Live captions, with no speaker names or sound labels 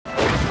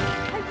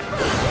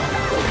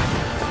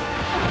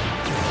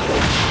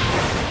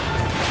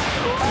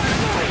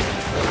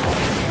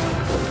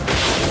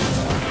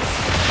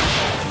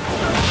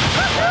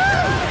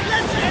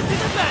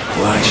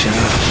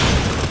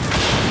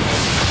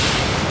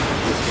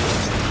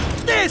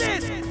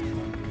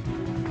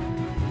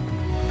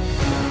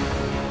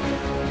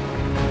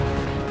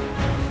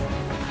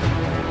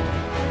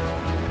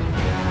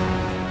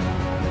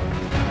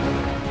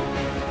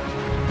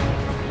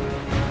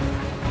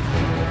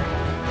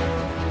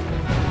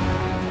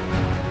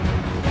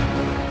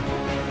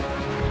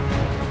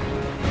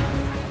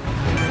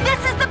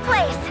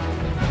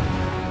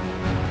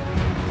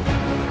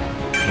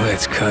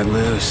cut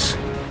loose.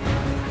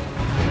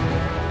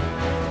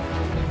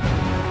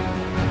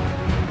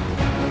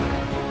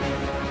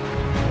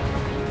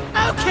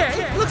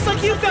 Okay, looks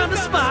like you found a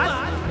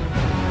spot.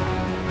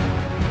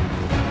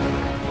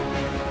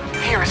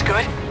 Here is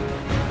good.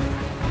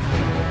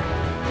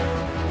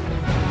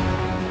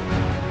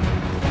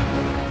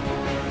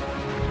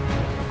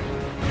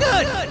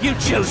 Good! You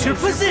chose your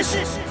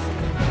position!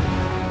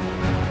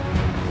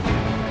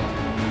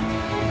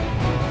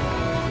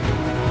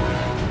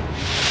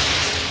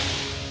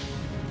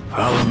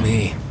 Follow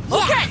me.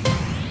 Okay!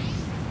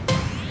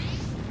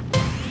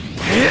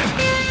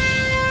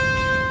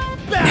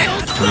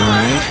 Battle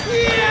start!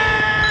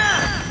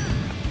 Yeah!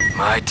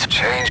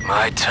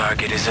 My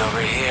target is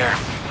over here.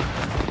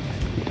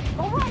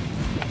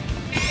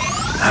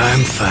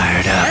 I'm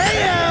fired up.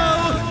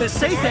 Heyo! The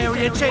safe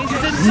area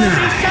changes in 30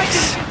 Nice.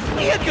 seconds!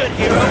 Be a good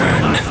hero,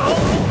 Burn. muscle!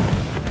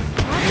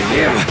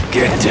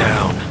 Get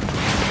down.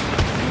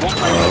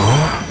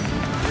 Oh,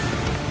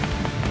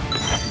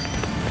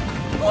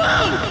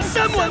 Whoa!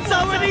 Someone's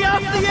already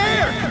off the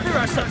air! There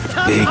are some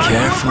tough Be hardcore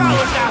careful.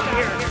 brawlers out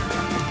here!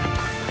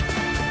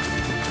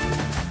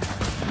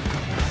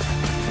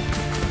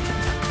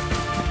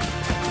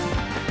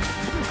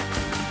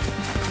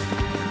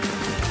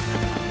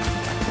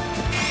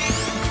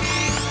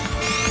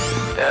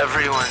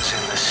 everyone's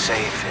in the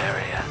safe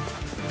area.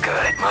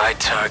 Good. My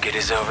target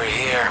is over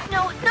here.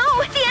 No,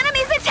 the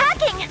enemy's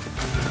attacking!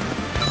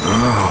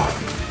 Oh.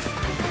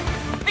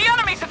 The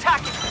enemy's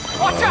attacking!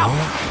 Watch out!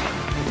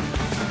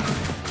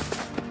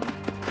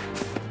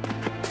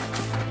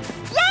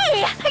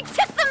 Yay! I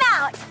took them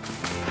out!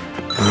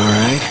 All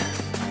right.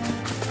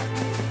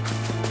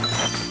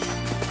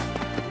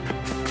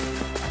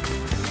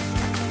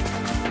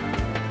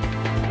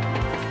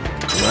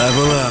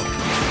 Level up.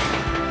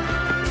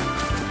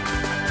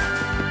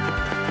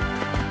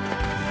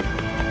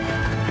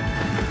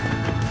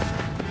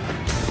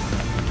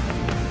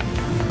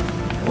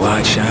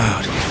 Watch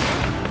out.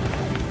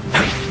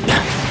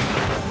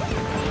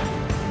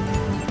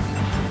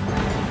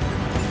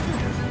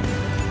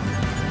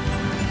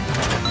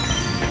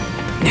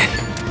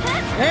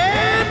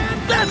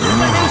 And that's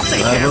my new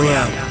safe level area!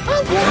 up.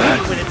 I'll warn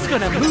you when it's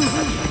gonna move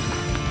again!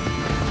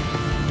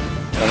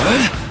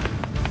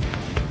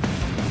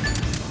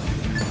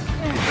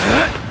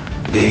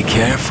 Be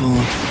careful.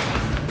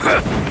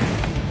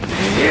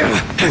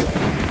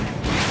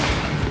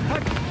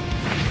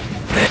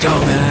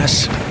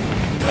 Dumbass.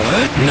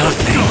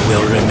 Nothing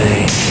will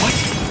remain. What?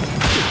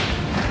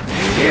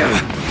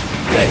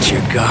 Let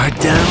your guard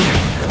down.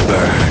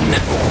 Burn.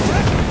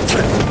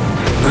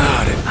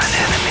 Not an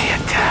enemy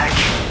attack.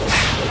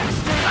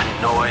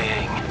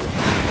 Annoying.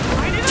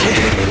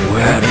 Didn't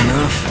wet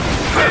enough.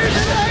 There's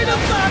an item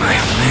box! My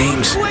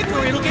flames. Quick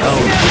or it'll get Oh.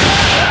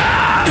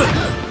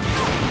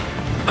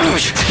 Oh,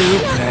 too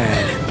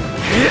bad.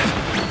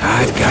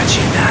 I've got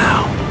you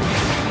now.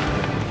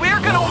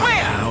 We're gonna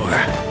win! Power.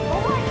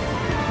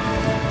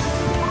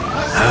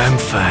 I'm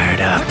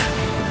fired up.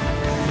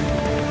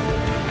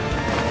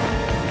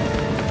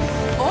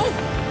 Oh!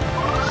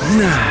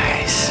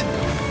 Nice.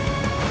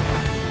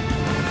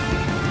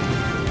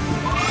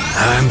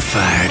 I'm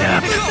fired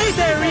up. The safe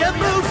area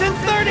moves in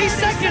 30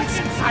 seconds!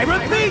 I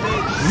repeat,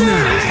 30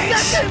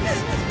 Nice.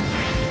 seconds!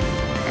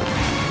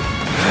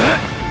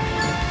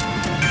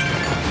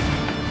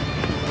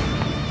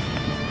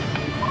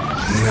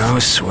 No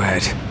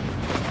sweat.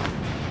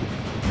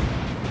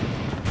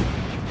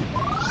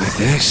 With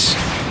this.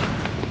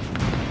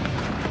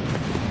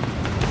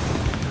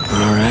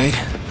 All right.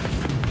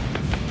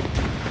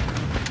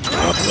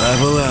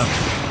 Level up.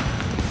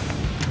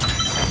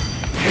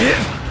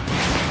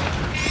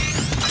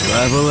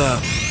 Level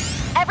up.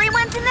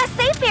 Everyone's in the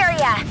safe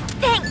area!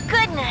 Thank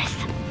goodness!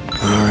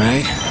 All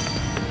right.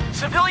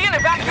 Civilian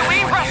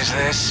evacuee Anyone use rescue!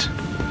 this?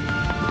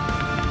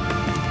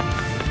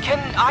 Can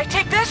I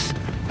take this?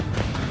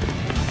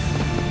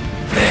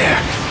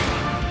 There.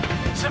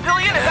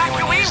 Civilian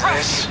Anyone evacuee use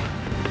this?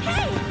 rescue!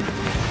 Hey!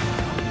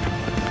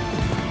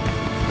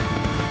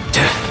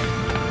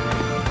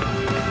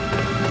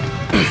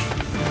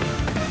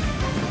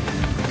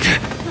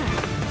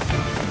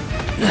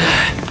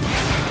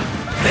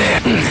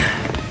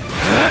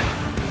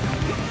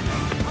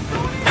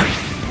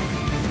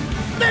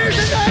 There's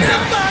an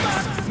item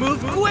box!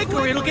 Move quick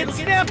or it'll get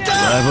snapped up!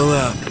 Level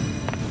up.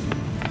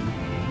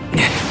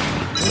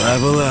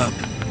 Level up.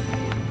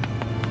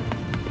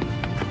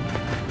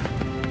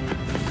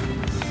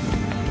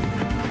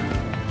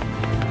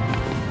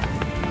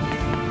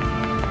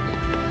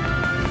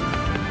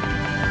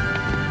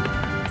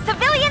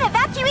 Civilian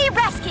evacuee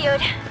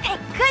rescued!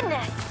 Thank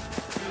goodness!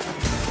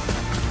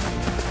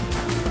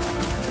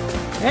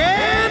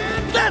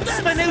 And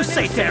that's the new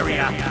safe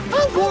area!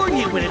 I'll warn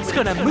you when it's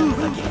gonna move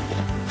again.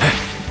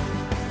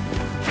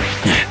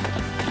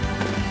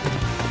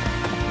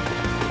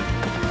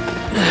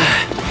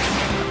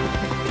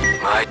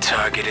 My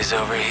target is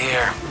over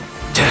here.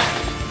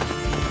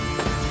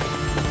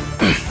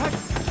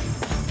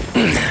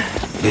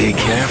 Be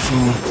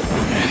careful.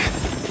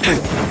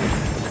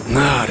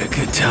 Not a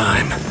good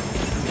time.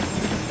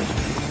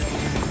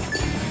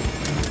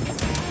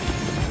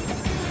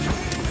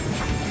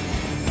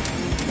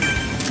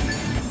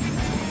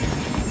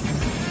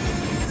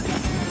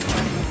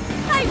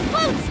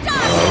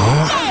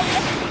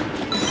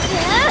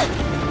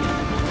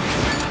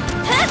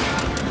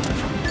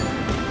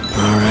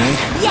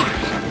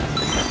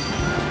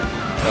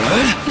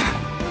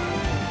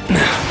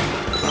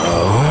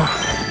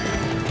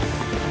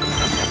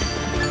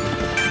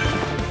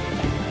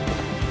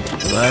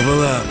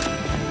 Level up.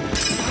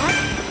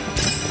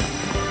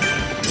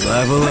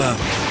 Level up.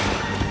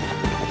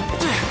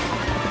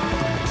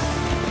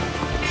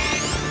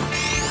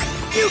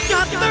 You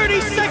got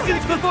 30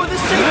 seconds before the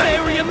safe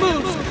area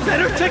moves!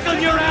 Better check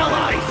on your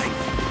allies!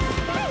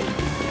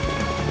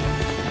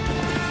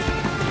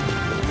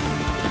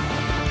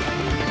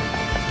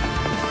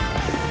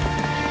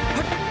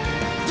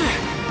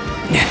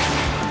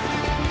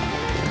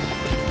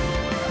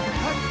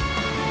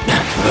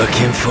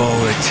 Looking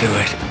forward to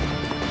it.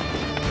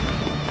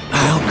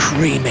 I'll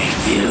cremate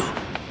you.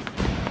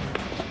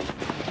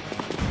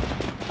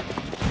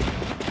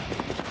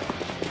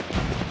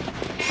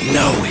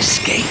 No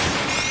escape.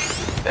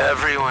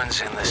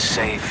 Everyone's in the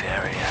safe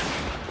area.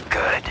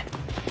 Good.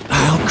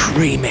 I'll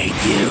cremate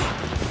you.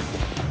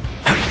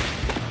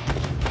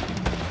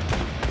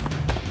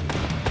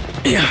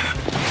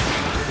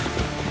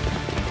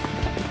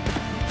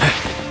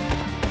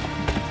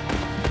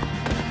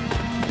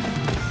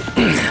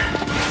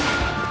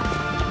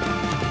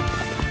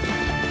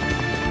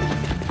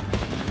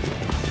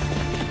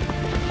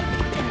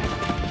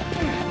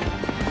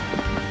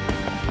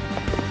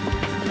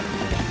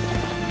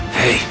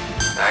 Hey,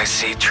 I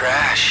see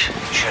trash.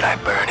 Should I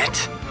burn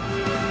it?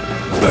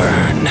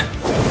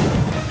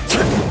 Burn.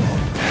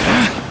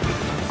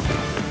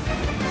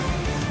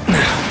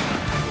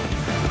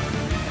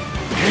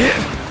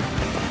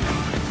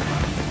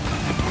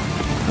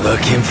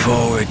 Looking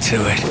forward to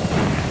it.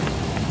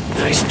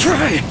 Nice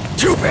try.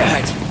 Too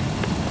bad.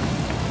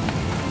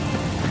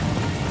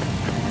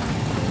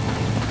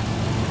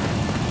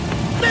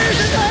 There's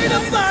an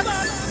item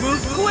box!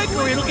 Move quick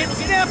or it'll get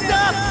snapped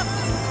up!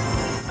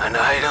 An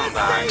item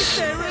box.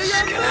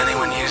 Can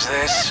anyone use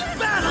this?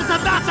 Battle's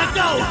about to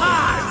go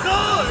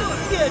hardcore!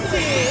 You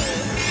did!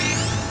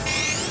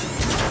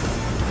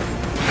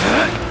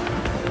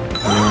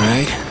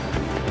 Alright.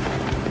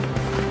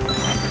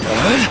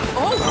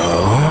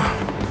 Oh.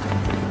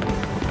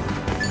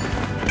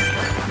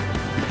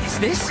 Is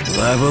this?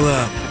 Level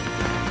up.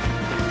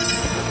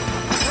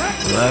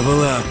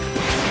 Level up.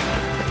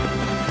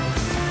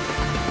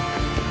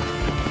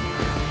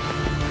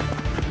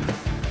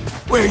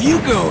 Where you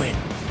going?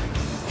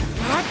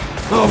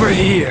 Over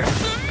here.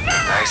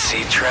 I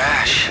see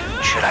trash.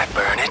 Should I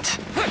burn it?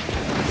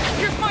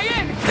 Here's my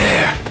end!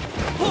 There.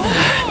 Pull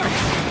forward!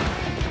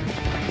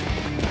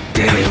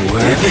 Did it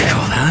work?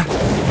 Difficult, huh?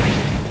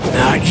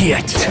 Not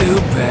yet. Too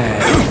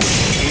bad.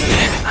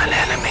 An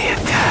enemy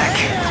attack.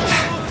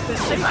 The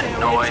safe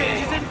Annoying.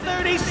 area changes in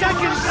 30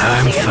 seconds!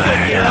 I'm See if you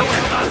fired get up.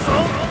 over,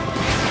 Muscle.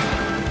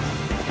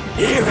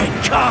 Here it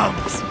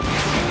comes.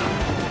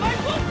 I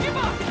won't give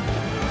up!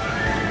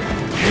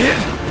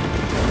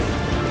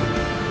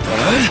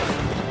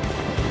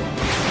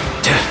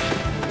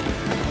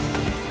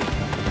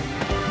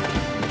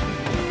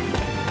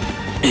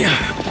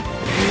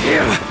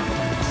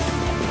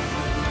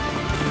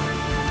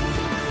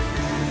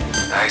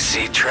 I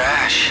see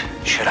trash.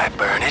 Should I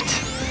burn it?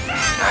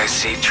 I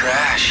see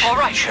trash. All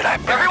right, Should I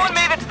burn everyone it?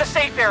 made it to the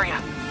safe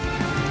area.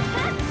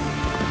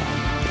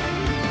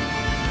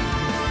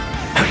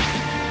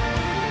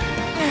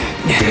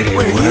 Did it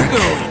work?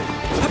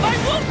 I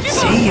won't give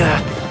up! See ya.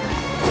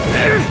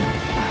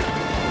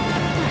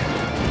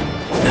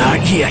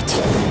 Not yet.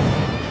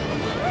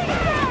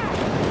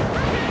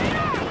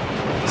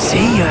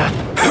 See ya.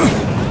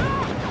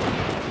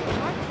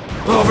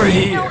 Over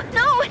here.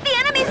 No, the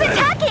enemy's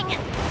attacking!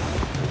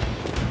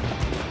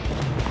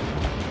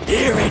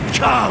 Here it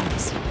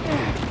comes.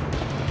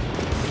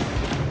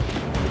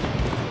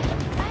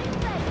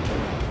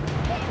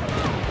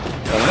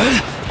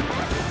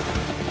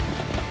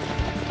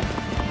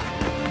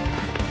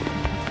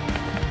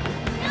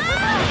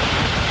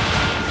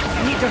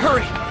 I need to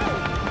hurry!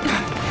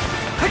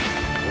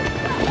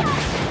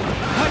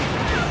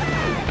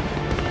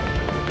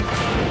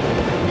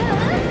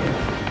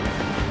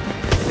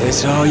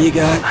 This all you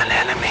got? An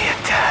enemy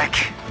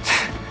attack.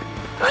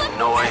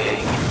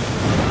 Annoying.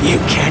 You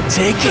can't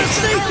take The it.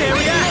 safe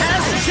area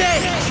has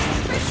changed!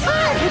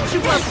 I'll hit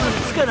you up when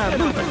it's gonna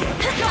move again!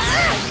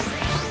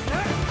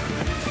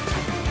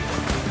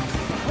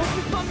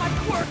 Focus on my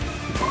quirk!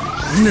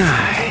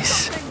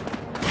 Nice.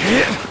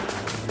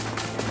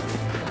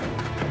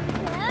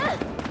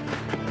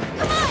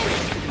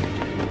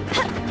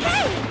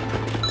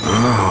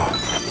 Oh.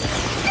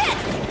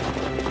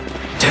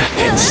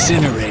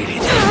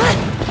 Incinerated.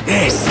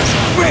 This is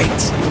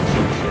great.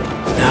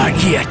 Not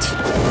yet.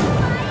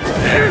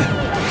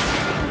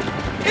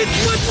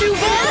 It's what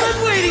you've all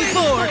been waiting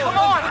for! Come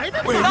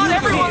on! Not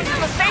everyone's in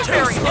the safe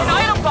area! An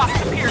item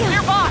box appears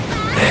nearby!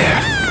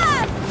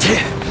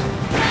 There.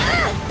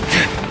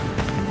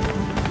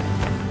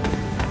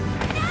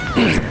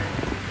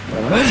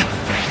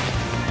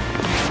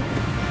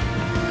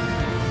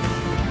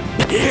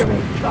 Here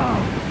we go.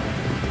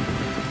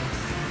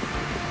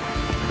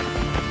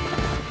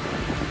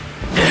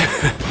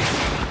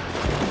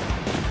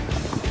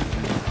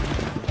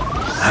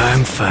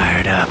 I'm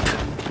fired up.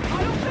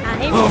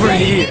 Over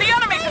here. The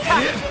enemy's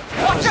attacking!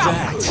 Watch out!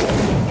 That.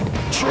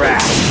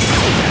 Trap.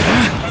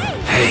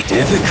 Hey,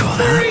 difficult,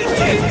 huh? 3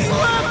 teams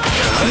left!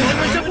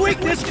 Moments of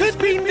weakness could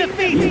be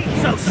defeated,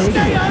 so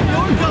stay on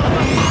your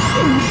guard!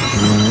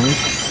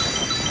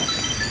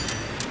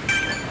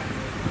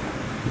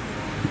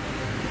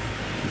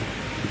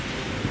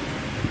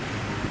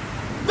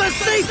 The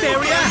safe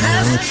area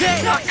has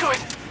changed! Not good!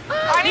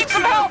 I need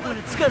some help! But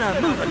it's gonna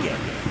move again.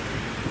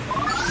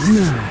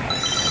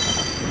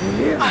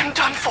 I'm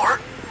done for.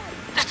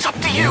 It's up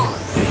to you.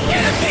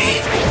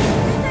 Enemy.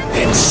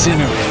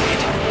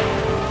 Incinerated.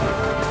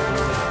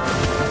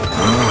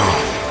 Oh.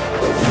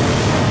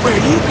 Where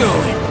are you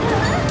going?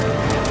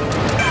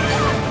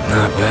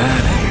 Not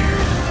bad.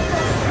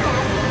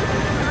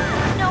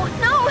 No,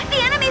 no! The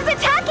enemy's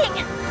attacking!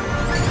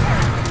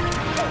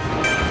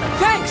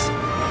 Thanks!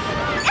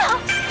 Ow!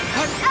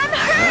 I'm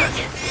hurt!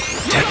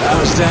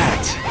 How's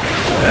that?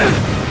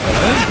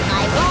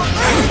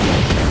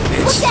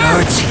 It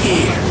starts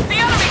here. The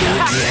enemy's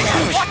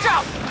attacking! Watch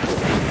out!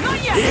 Not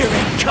yet! Here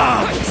it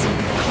comes.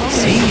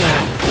 See ya.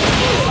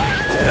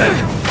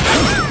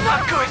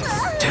 Not good!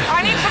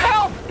 I need some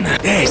help!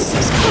 This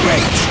is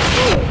great.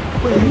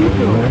 Whoops.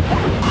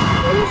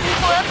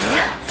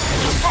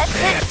 That's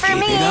it for Keep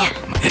me. it up.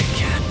 It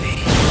can't be.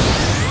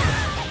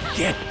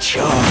 Get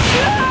charged.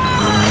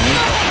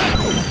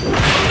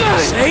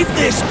 Save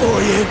this for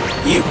you.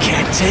 You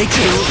can't take it.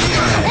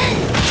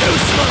 Too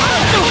slow.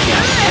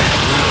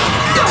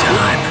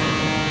 Time.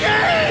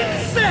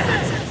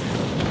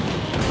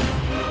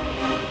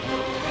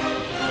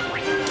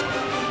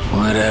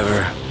 Whatever.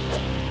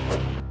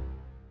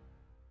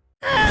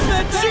 And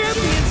the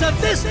champions of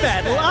this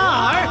battle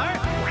are...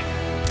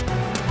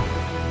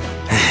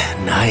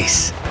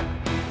 Nice.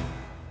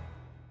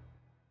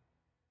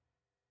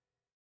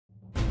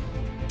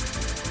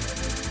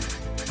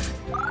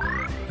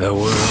 The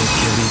world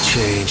can be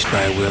changed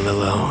by will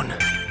alone.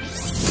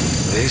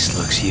 This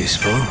looks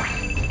useful.